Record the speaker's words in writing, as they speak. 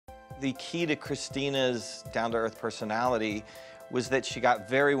The key to Christina's down-to-earth personality was that she got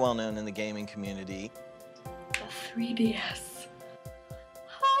very well known in the gaming community. The 3DS.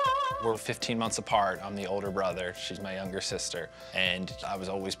 We're 15 months apart. I'm the older brother. She's my younger sister. And I was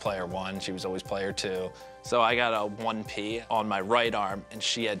always player 1. She was always player 2. So I got a 1P on my right arm, and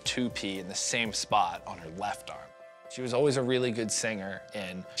she had 2P in the same spot on her left arm. She was always a really good singer,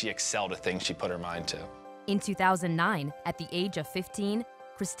 and she excelled at things she put her mind to. In 2009, at the age of 15,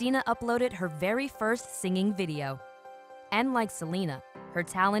 Christina uploaded her very first singing video. And like Selena, her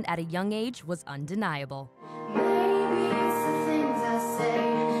talent at a young age was undeniable.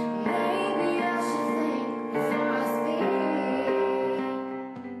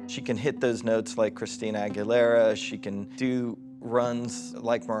 She can hit those notes like Christina Aguilera, she can do runs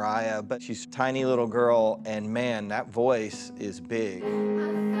like Mariah, but she's a tiny little girl, and man, that voice is big.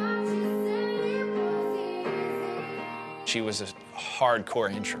 She was a hardcore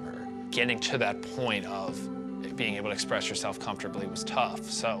introvert. Getting to that point of being able to express herself comfortably was tough,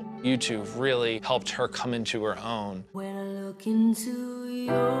 so YouTube really helped her come into her own. When I look into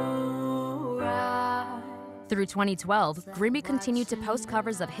your eyes. Through 2012, Grimmie continued to post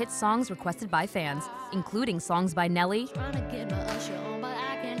covers of hit songs requested by fans, including songs by Nelly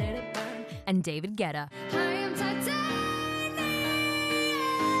and David Guetta.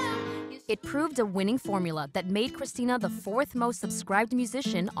 It proved a winning formula that made Christina the 4th most subscribed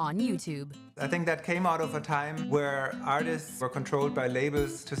musician on YouTube. I think that came out of a time where artists were controlled by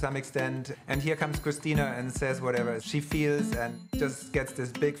labels to some extent, and here comes Christina and says whatever she feels and just gets this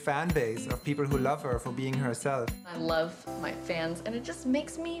big fan base of people who love her for being herself. I love my fans, and it just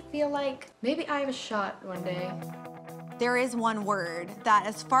makes me feel like maybe I have a shot one day. There is one word that,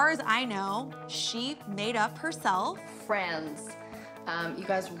 as far as I know, she made up herself. Friends. You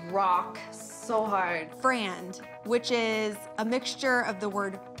guys rock so hard. Friend, which is a mixture of the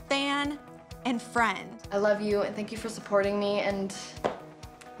word fan and friend. I love you and thank you for supporting me, and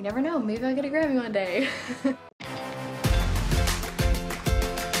you never know, maybe I'll get a Grammy one day.